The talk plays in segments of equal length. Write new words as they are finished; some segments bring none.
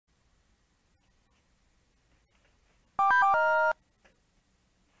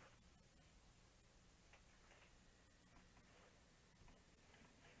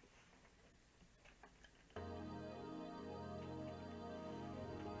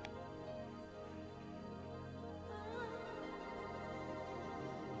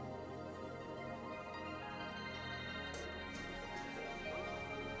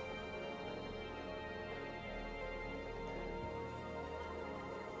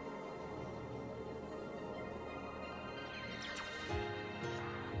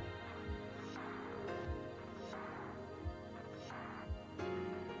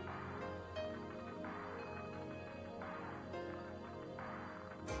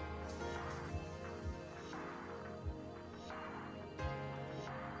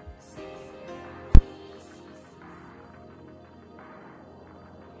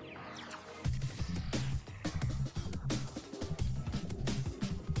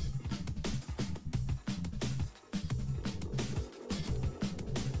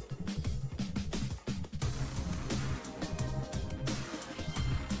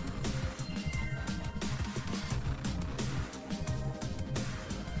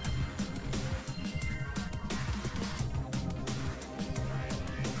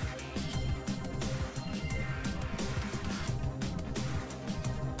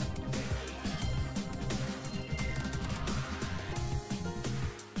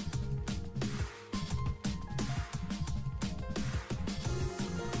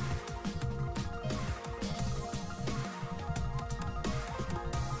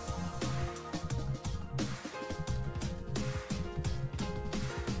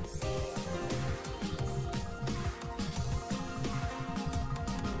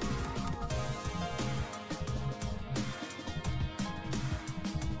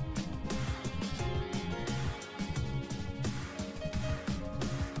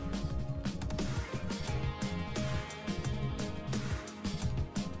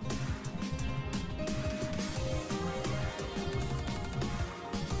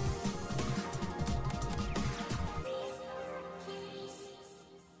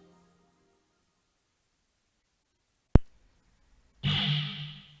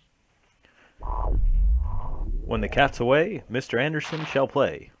When the cat's away, Mr. Anderson shall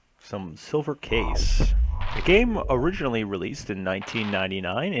play some Silver Case. The game originally released in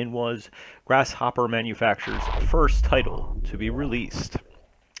 1999 and was Grasshopper Manufacture's first title to be released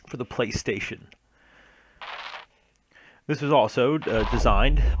for the PlayStation. This was also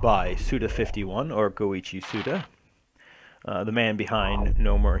designed by Suda 51, or Goichi Suda, the man behind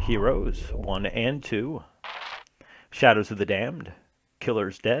No More Heroes 1 and 2, Shadows of the Damned,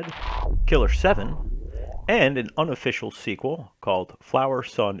 Killer's Dead, Killer 7, and an unofficial sequel called Flower,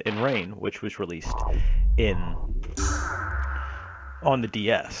 Sun, and Rain, which was released on the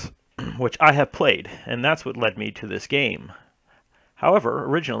DS, which I have played, and that's what led me to this game. However,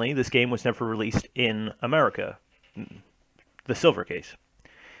 originally this game was never released in America, the Silver Case.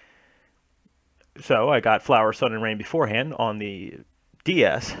 So I got Flower, Sun, and Rain beforehand on the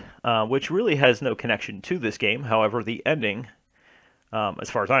DS, which really has no connection to this game. However, the ending, as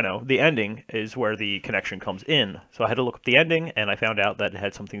far as I know, the ending is where the connection comes in. So I had to look up the ending, and I found out that it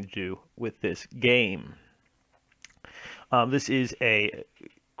had something to do with this game. This is a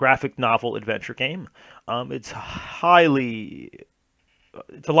graphic novel adventure game. It's a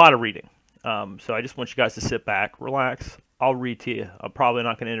lot of reading. So I just want you guys to sit back, relax. I'll read to you. I'm probably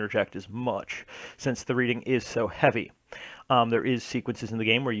not going to interject as much since the reading is so heavy. There is sequences in the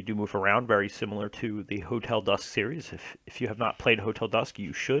game where you do move around, very similar to the Hotel Dusk series. If you have not played Hotel Dusk,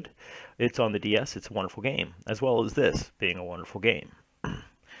 you should. It's on the DS. It's a wonderful game, as well as this being a wonderful game.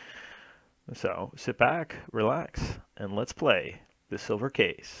 So sit back, relax, and let's play the Silver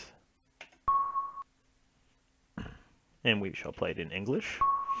Case. And we shall play it in English.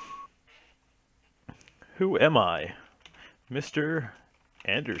 Who am I? Mr.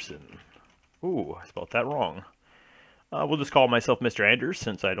 Anderson. Ooh, I spelled that wrong. We'll just call myself Mr. Anders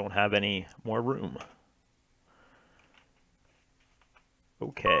since I don't have any more room.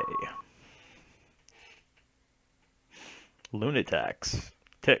 Okay. Lunatics.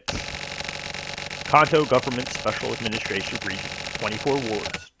 Ticks. Kanto Government Special Administration Region, 24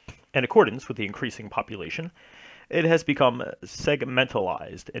 wards. In accordance with the increasing population, it has become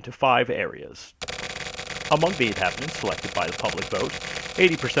segmentalized into 5 areas. Among the inhabitants selected by the public vote,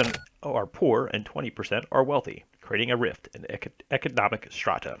 80% are poor and 20% are wealthy, creating a rift in economic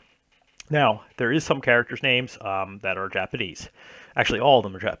strata. Now, there is some characters' names that are Japanese. Actually, all of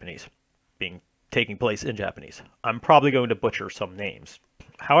them are Japanese, taking place in Japanese. I'm probably going to butcher some names.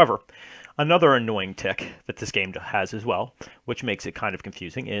 However, another annoying tick that this game has as well, which makes it kind of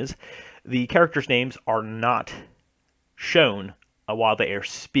confusing, is the characters' names are not shown while they are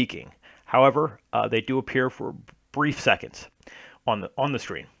speaking. However, they do appear for brief seconds on the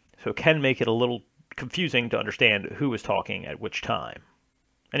screen, so it can make it a little confusing to understand who is talking at which time.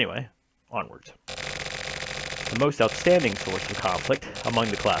 Anyway, onwards. The most outstanding source of conflict among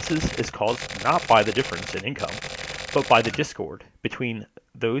the classes is caused not by the difference in income, but by the discord between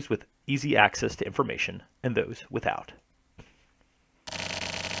those with easy access to information and those without.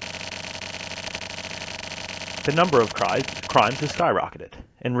 The number of crimes has skyrocketed,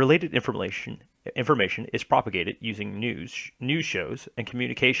 and related information is propagated using news shows and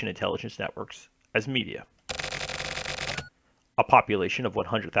communication intelligence networks as media. A population of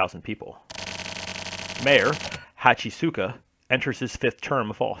 100,000 people. Mayor Hachisuka enters his 5th term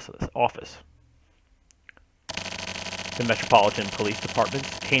of office. The Metropolitan Police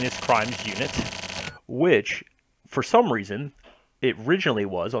Department's Heinous Crimes Unit, which, for some reason, it originally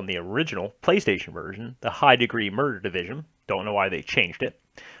was on the original PlayStation version, the High Degree Murder Division. Don't know why they changed it.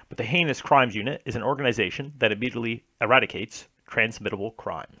 But the Heinous Crimes Unit is an organization that immediately eradicates transmittable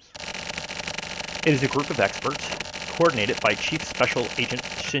crimes. It is a group of experts coordinated by Chief Special Agent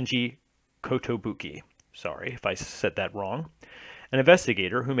Shinji Kotobuki. Sorry if I said that wrong. An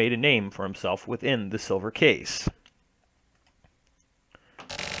investigator who made a name for himself within the Silver Case.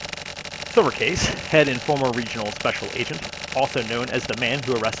 Silver Case, head and former regional special agent, also known as the man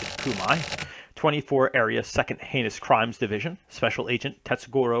who arrested Kumai, 24 Area 2nd Heinous Crimes Division, Special Agent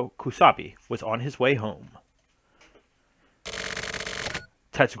Tetsugoro Kusabi, was on his way home.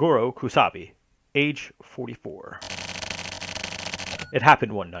 Tetsugoro Kusabi, age 44. It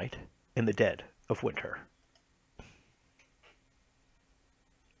happened one night in the dead of winter.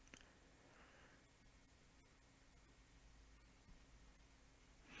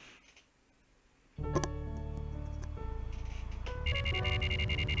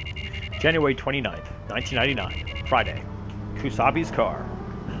 January 29th, 1999, Friday. Kusabi's car.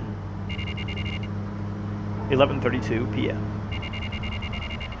 11:32 p.m.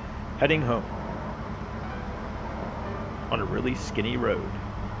 Heading home. On a really skinny road.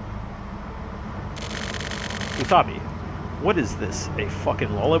 Kusabi, what is this, a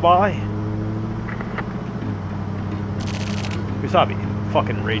fucking lullaby? Kusabi,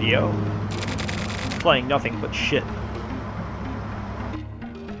 fucking radio. Playing nothing but shit.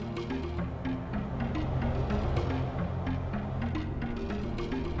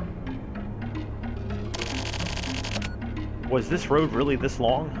 Was this road really this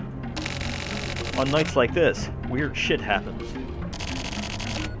long? On nights like this, weird shit happens.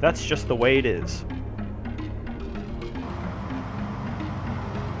 That's just the way it is.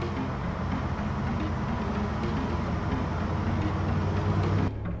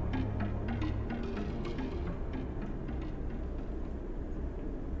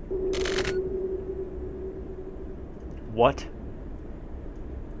 What?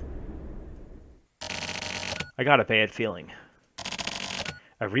 I got a bad feeling.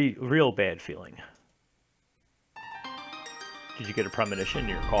 A real bad feeling. Did you get a premonition in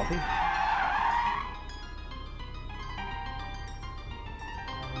your coffee?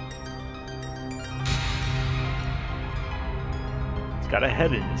 He's got a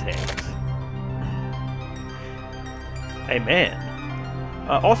head in his hands. Hey man.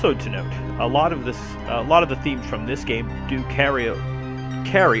 Also to note, a lot of the themes from this game do carry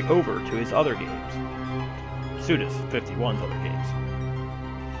over to his other games. Suda's 51's other games.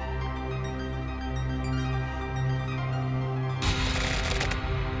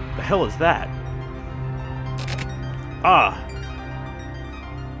 The hell is that? Ah!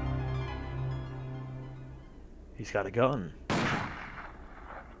 He's got a gun.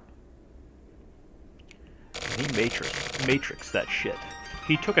 He matrix that shit.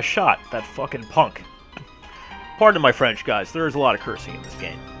 He took a shot, that fucking punk. Pardon my French, guys. There is a lot of cursing in this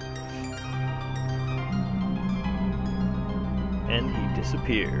game. And he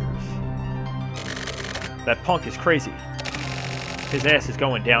disappears. That punk is crazy. His ass is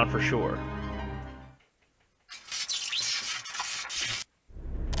going down for sure.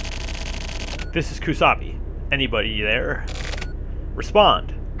 This is Kusabi. Anybody there?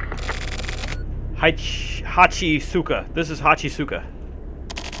 Respond. Hachisuka. This is Hachisuka.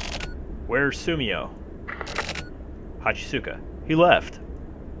 Where's Sumio? Hachisuka. He left.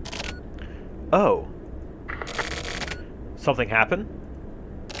 Oh. Something happened?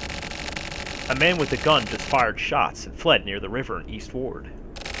 A man with a gun just fired shots and fled near the river in East Ward.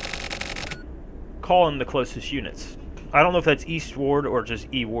 Call in the closest units. I don't know if that's East Ward or just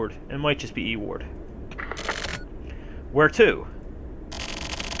E Ward. It might just be E Ward. Where to?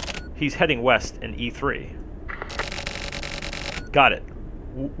 He's heading west in E3. Got it.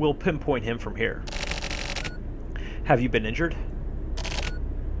 We'll pinpoint him from here. Have you been injured?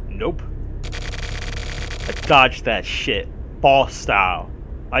 Nope. I dodged that shit. Boss style.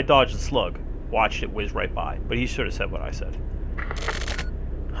 I dodged the slug. Watched it whiz right by. But he should have said what I said.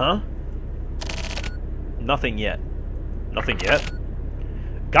 Huh? Nothing yet. Nothing yet?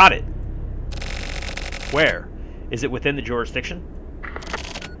 Got it. Where? Is it within the jurisdiction?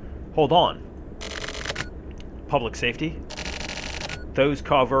 Hold on. Public safety? Those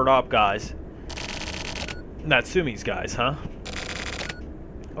covered up guys. Natsumi's guys, huh?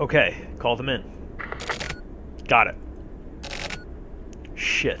 Okay, call them in. Got it.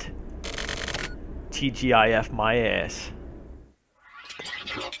 Shit. TGIF my ass.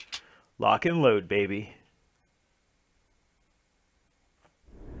 Lock and load, baby.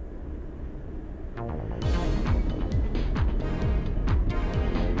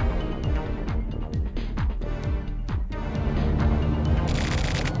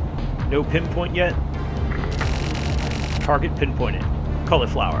 No pinpoint yet? Target pinpointed.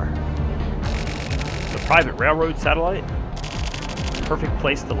 Cauliflower. The private railroad satellite? Perfect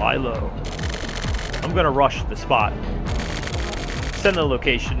place to lie low. I'm gonna rush the spot. Send the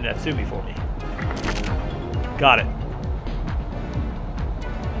location to Natsumi for me. Got it.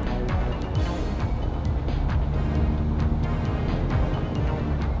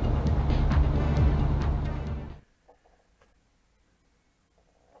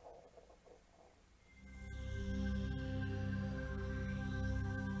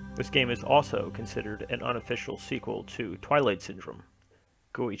 This game is also considered an unofficial sequel to Twilight Syndrome,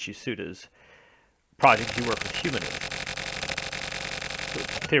 Goichi Suda's project to work with humans. So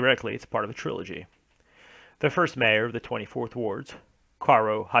theoretically, it's part of a trilogy. The first mayor of the 24th Wards,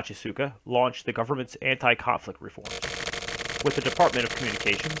 Karo Hachisuka, launched the government's anti-conflict reforms. With the Department of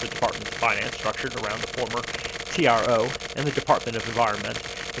Communications, the Department of Finance structured around the former TRO, and the Department of Environment,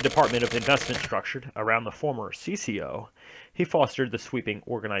 the Department of Investment structured around the former CCO, he fostered the sweeping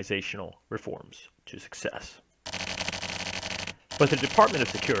organizational reforms to success. But the Department of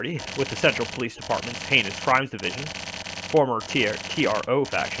Security, with the Central Police Department's Heinous Crimes Division, former TRO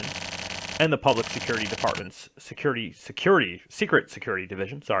faction, and the Public Security Department's Secret Security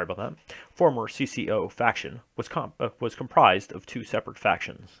Division, sorry about that, former CCO faction, was comprised of two separate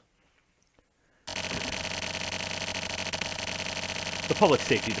factions. The Public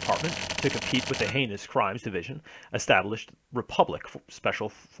Safety Department, to compete with the Heinous Crimes Division, established Republic Special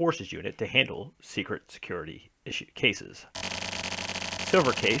Forces Unit to handle secret security cases.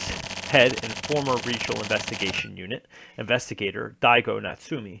 Silver Case, head and former Regional Investigation Unit, investigator Daigo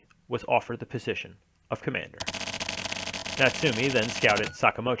Natsumi, was offered the position of commander. Natsumi then scouted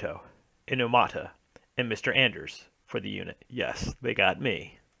Sakamoto, Inumata, and Mr. Anders for the unit. Yes, they got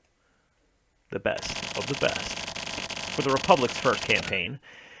me. The best of the best. For the Republic's first campaign,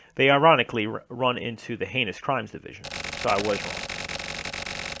 they ironically run into the Heinous Crimes Division, so I was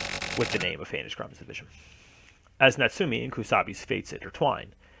wrong with the name of Heinous Crimes Division. As Natsumi and Kusabi's fates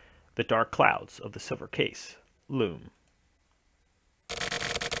intertwine, the dark clouds of the Silver Case loom.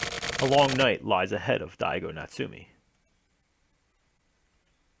 A long night lies ahead of Daigo Natsumi.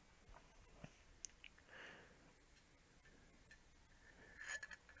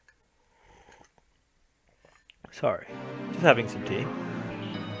 Sorry, just having some tea.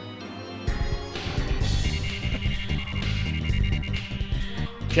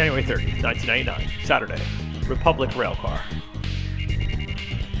 January 30th, 1999, Saturday. Republic Railcar.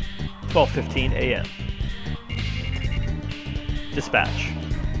 12:15 a.m. Dispatch.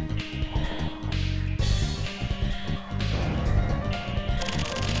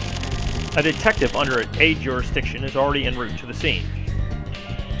 A detective under a jurisdiction is already en route to the scene.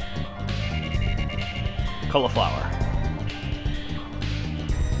 Cauliflower.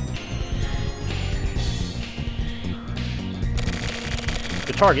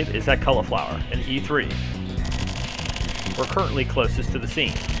 The target is at Cauliflower in E3. We're currently closest to the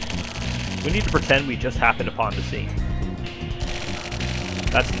scene. We need to pretend we just happened upon the scene.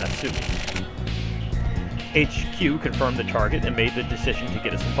 That's Natsumi. HQ confirmed the target and made the decision to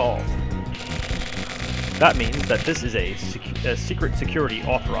get us involved. That means that this is a secret security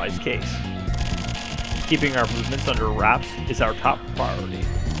authorized case. Keeping our movements under wraps is our top priority.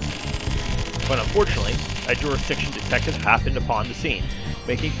 But unfortunately, a jurisdiction detective happened upon the scene,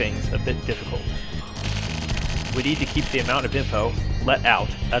 making things a bit difficult. We need to keep the amount of info let out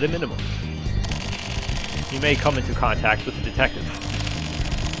at a minimum. You may come into contact with the detective,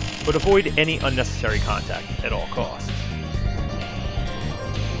 but avoid any unnecessary contact at all costs.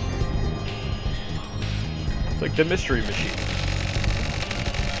 It's like the mystery machine.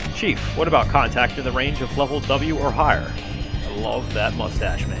 Chief, what about contact in the range of level W or higher? I love that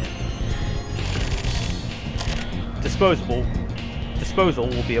mustache, man. Disposal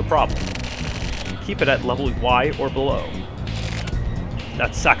will be a problem. Keep it at level Y or below.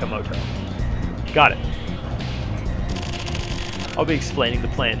 That's Sakamoto. Got it. I'll be explaining the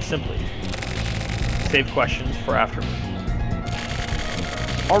plan simply. Save questions for afterward.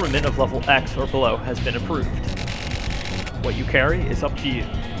 Armament of level X or below has been approved. What you carry is up to you.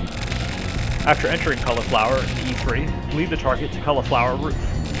 After entering Cauliflower in E3, lead the target to Cauliflower roof.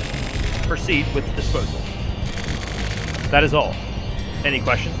 Proceed with disposal. That is all. Any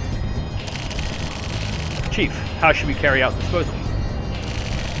questions? Chief, how should we carry out disposal?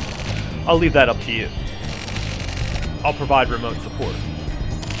 I'll leave that up to you. I'll provide remote support.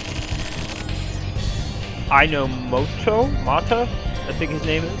 I know Mata, I think his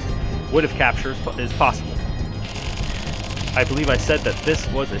name is, would have captured is possible. I believe I said that this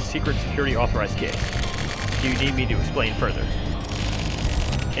was a secret security authorized case. Do you need me to explain further?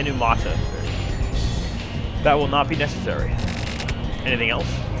 Inumata. That will not be necessary. Anything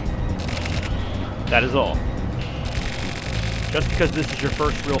else? That is all. Just because this is your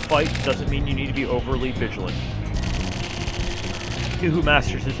first real fight doesn't mean you need to be overly vigilant. He who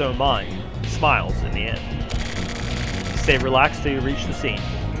masters his own mind smiles in the end. Stay relaxed till you reach the scene.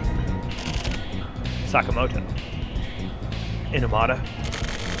 Sakamoto. Inumata.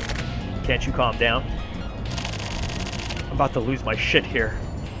 Can't you calm down? I'm about to lose my shit here.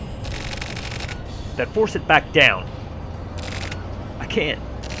 Then force it back down. I can't.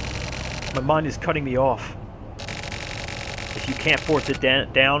 My mind is cutting me off. If you can't force it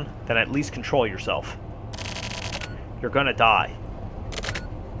down, then at least control yourself. You're gonna die.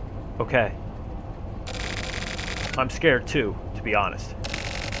 Okay. I'm scared too, to be honest.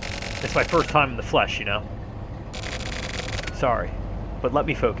 It's my first time in the flesh, you know? Sorry, but let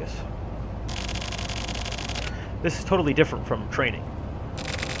me focus. This is totally different from training.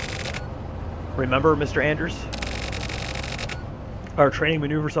 Remember, Mr. Anders? Our training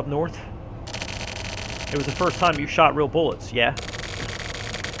maneuvers up north? It was the first time you shot real bullets, yeah?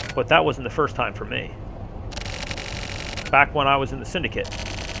 But that wasn't the first time for me. Back when I was in the Syndicate.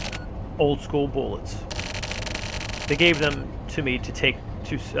 old school bullets. They gave them to me to take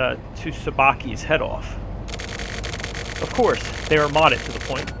to Tsubaki's head off. Of course, they are modded to the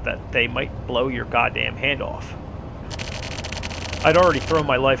point that they might blow your goddamn hand off. I'd already thrown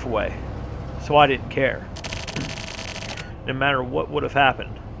my life away, so I didn't care. No matter what would have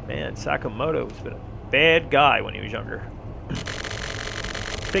happened. Man, Sakamoto's been a bad guy when he was younger.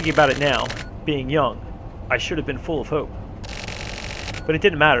 Thinking about it now, being young, I should have been full of hope. But it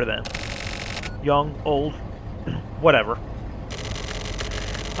didn't matter then. Young, old, whatever.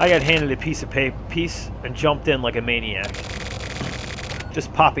 I got handed a piece and jumped in like a maniac.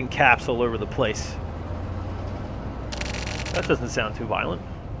 Just popping caps all over the place. That doesn't sound too violent.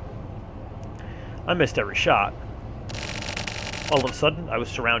 I missed every shot. All of a sudden, I was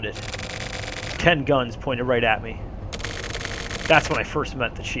surrounded. 10 guns pointed right at me. That's when I first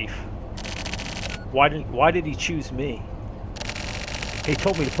met the chief. Why did he choose me? He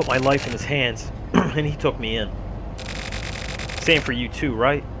told me to put my life in his hands, and he took me in. Same for you too,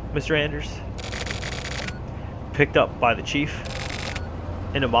 right, Mr. Anders? Picked up by the chief.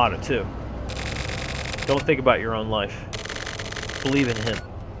 And Amada too. Don't think about your own life. Believe in him.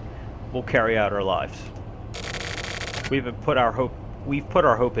 We'll carry out our lives. We've put our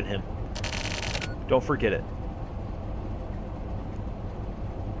hope in him. Don't forget it.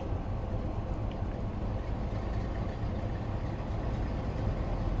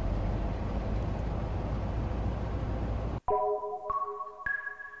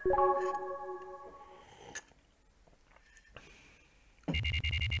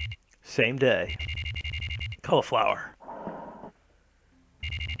 Same day. Cauliflower.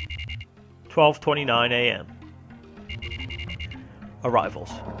 12:29 a.m.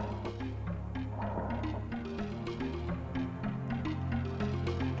 Arrivals.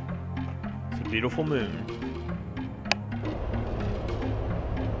 It's a beautiful moon.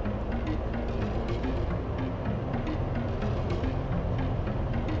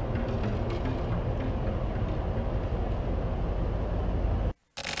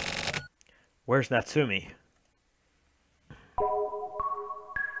 Where's Natsumi?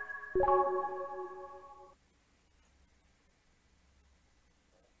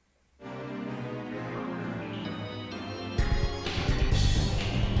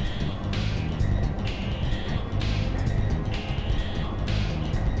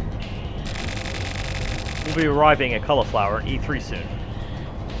 We'll be arriving at Cauliflower in E3 soon.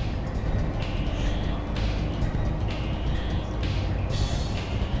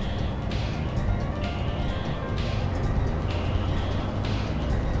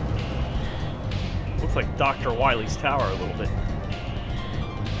 Looks like Dr. Wily's tower a little bit.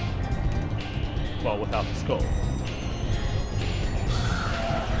 Well, without the skull.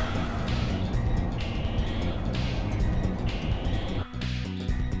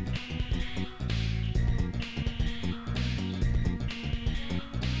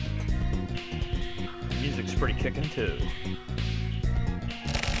 Music's pretty kicking too.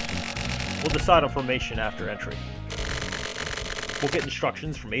 We'll decide on formation after entry. We'll get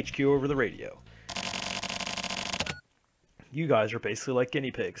instructions from HQ over the radio. You guys are basically like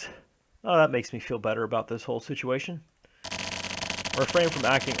guinea pigs. Oh, that makes me feel better about this whole situation. Refrain from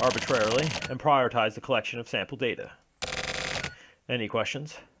acting arbitrarily and prioritize the collection of sample data. Any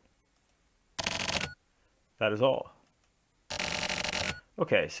questions? That is all.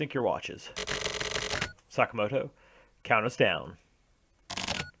 Okay, sync your watches. Sakamoto, count us down.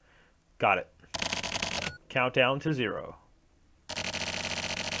 Got it. Countdown to 0.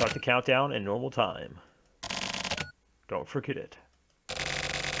 Start the countdown in normal time. Don't forget it.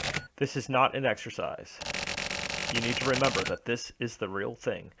 This is not an exercise. You need to remember that this is the real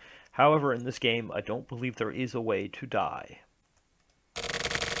thing. However, in this game, I don't believe there is a way to die.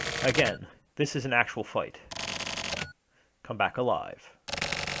 Again, this is an actual fight. Come back alive.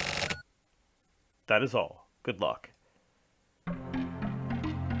 That is all. Good luck.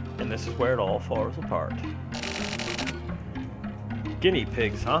 And this is where it all falls apart. Guinea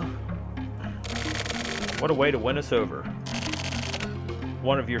pigs, huh? What a way to win us over.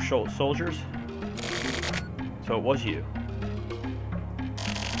 One of your soldiers? So it was you.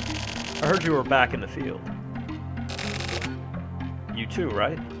 I heard you were back in the field. You too,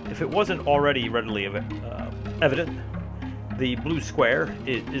 right? If it wasn't already readily evident, the blue square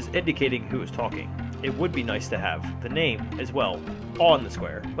is indicating who is talking. It would be nice to have the name as well on the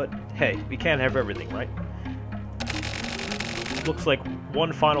square, but hey, we can't have everything, right? Looks like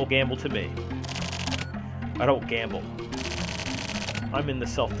one final gamble to me. I don't gamble. I'm in the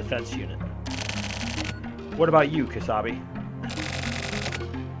self-defense unit. What about you, Kasabi?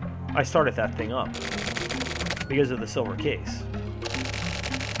 I started that thing up because of the silver case.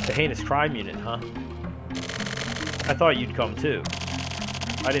 The heinous crime unit, huh? I thought you'd come too.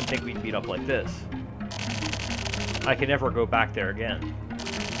 I didn't think we'd meet up like this. I can never go back there again.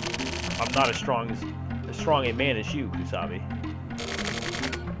 I'm not as strong a man as you, Kusabi.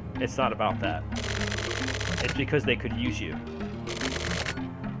 It's not about that. It's because they could use you.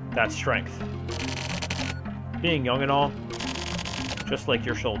 That's strength. Being young and all, just like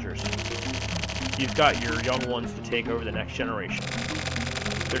your soldiers. You've got your young ones to take over the next generation.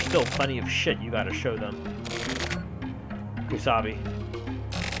 There's still plenty of shit you gotta show them. Kusabi.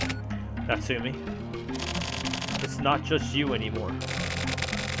 Natsumi. It's not just you anymore.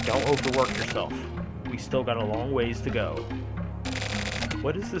 Don't overwork yourself. We still got a long ways to go.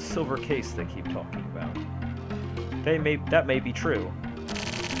 What is this silver case they keep talking about? That may be true.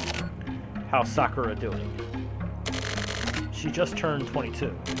 How's Sakura doing? She just turned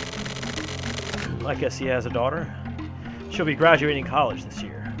 22. I guess he has a daughter. She'll be graduating college this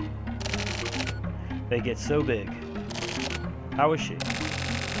year. They get so big. How is she?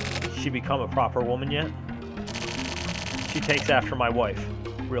 She become a proper woman yet? She takes after my wife.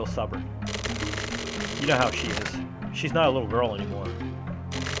 Real stubborn. You know how she is. She's not a little girl anymore.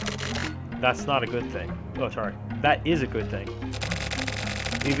 That's not a good thing. Oh, sorry. That is a good thing.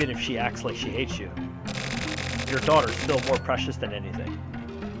 Even if she acts like she hates you. Your daughter's still more precious than anything.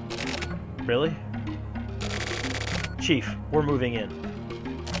 Really? Chief, we're moving in.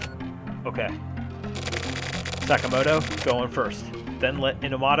 Okay. Sakamoto, go in first. Then let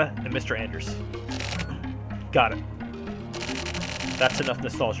Inamata and Mr. Anders. Got it. That's enough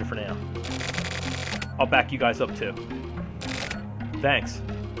nostalgia for now. I'll back you guys up too. Thanks.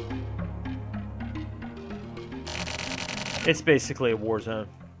 It's basically a war zone.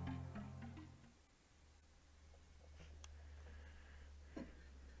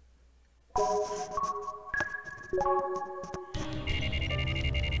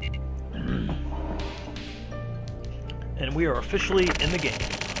 And we are officially in the game.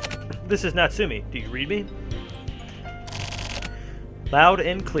 This is Natsumi. Do you read me? Loud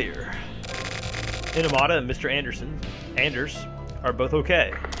and clear. Inamata and Mr. Anders are both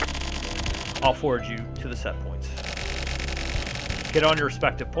okay. I'll forward you to the set points. Get on your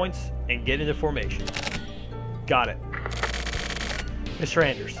respective points and get into formation. Got it. Mr.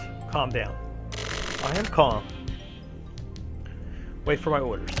 Anders, calm down. I am calm. Wait for my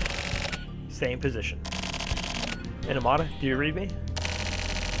orders. Stay in position. Inamata, do you read me?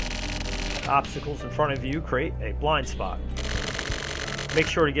 Obstacles in front of you create a blind spot. Make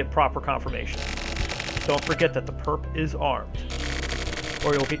sure to get proper confirmation. Don't forget that the perp is armed,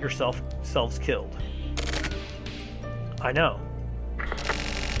 or you'll get yourselves killed. I know.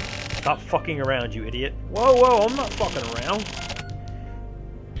 Stop fucking around, you idiot. Whoa, I'm not fucking around.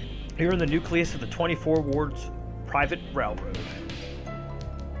 Here in the nucleus of the 24 Wards Private Railroad.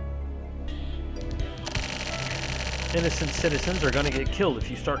 Innocent citizens are gonna get killed if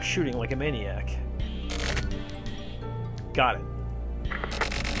you start shooting like a maniac. Got it.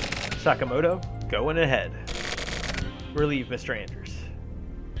 Sakamoto, going ahead. Relieve Mr. Anders.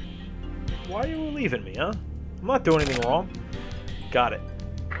 Why are you relieving me, huh? I'm not doing anything wrong. Got it.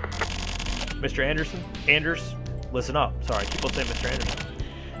 Mr. Anders, listen up. Sorry, I keep on saying Mr. Anderson.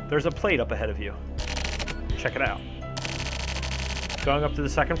 There's a plate up ahead of you. Check it out. Going up to the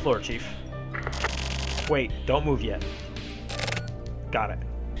second floor, Chief. Wait, don't move yet. Got it.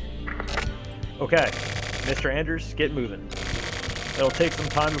 Okay, Mr. Anders, get moving. It'll take some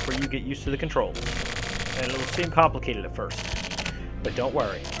time before you get used to the controls. And it'll seem complicated at first. But don't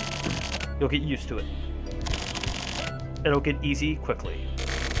worry. You'll get used to it. It'll get easy quickly.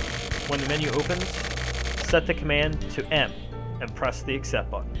 When the menu opens, set the command to M and press the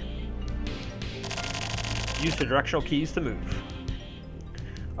accept button. Use the directional keys to move.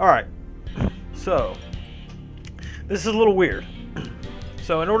 Alright, so this is a little weird.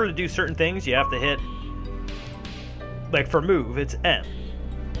 So in order to do certain things, you have to hit, like for move, it's M.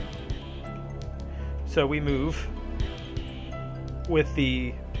 So we move with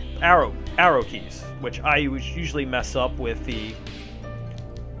the arrow keys, which I usually mess up with the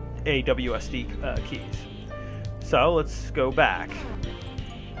AWSD keys. So let's go back.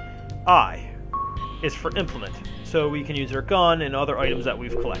 I is for implement, so we can use our gun and other items that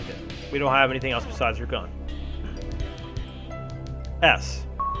we've collected. We don't have anything else besides our gun. S.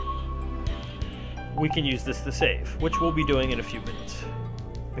 We can use this to save, which we'll be doing in a few minutes.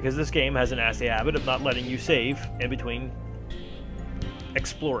 Because this game has an nasty habit of not letting you save in between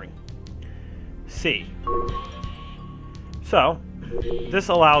exploring. C. So, this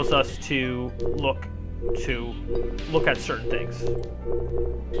allows us to look at certain things,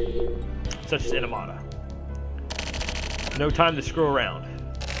 such as Inamata. No time to screw around.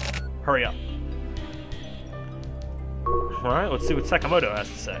 Hurry up. Alright, let's see what Sakamoto has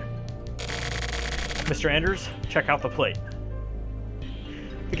to say. Mr. Anders, check out the plate.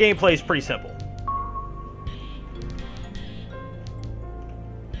 The gameplay is pretty simple.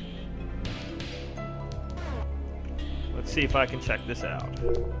 Let's see if I can check this out.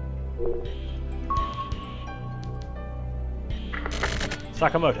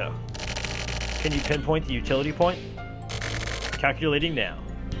 Sakamoto, can you pinpoint the utility point? Calculating now.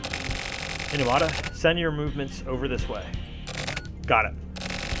 Inumata, send your movements over this way. Got it.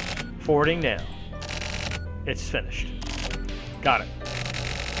 Forwarding now. It's finished. Got it.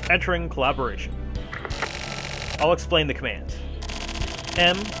 Entering collaboration. I'll explain the commands.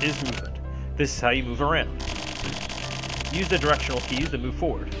 M is movement. This is how you move around. Use the directional keys to move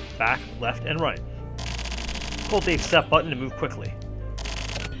forward, back, left, and right. Hold the accept button to move quickly.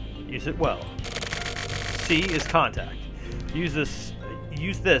 Use it well. C is contact. Use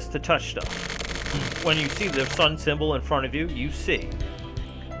this to touch stuff. When you see the sun symbol in front of you, use C.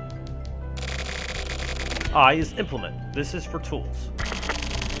 I is implement. This is for tools.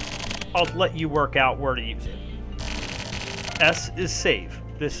 I'll let you work out where to use it. S is save.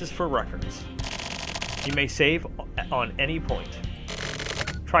 This is for records. You may save on any point.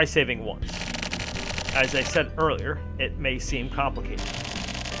 Try saving once. As I said earlier, it may seem complicated.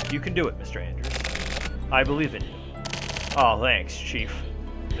 You can do it, Mr. Andrews. I believe in you. Oh, thanks, Chief.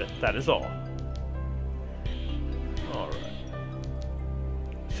 That is all. Alright.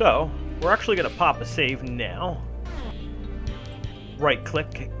 So, we're actually going to pop a save now.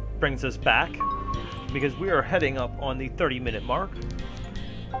 Right-click brings us back, because we are heading up on the 30-minute mark.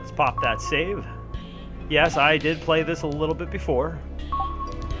 Let's pop that save. Yes, I did play this a little bit before,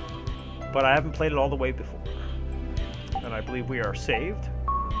 but I haven't played it all the way before. And I believe we are saved.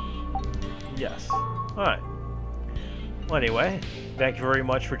 Yes. Alright. Well, anyway, thank you very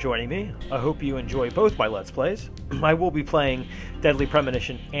much for joining me. I hope you enjoy both my Let's Plays. I will be playing Deadly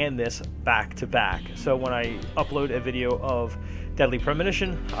Premonition and this back to back. So when I upload a video of Deadly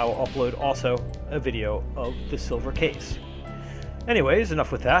Premonition, I will upload also a video of the Silver Case. Anyways,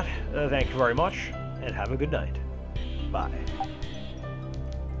 enough with that. Thank you very much, and have a good night. Bye.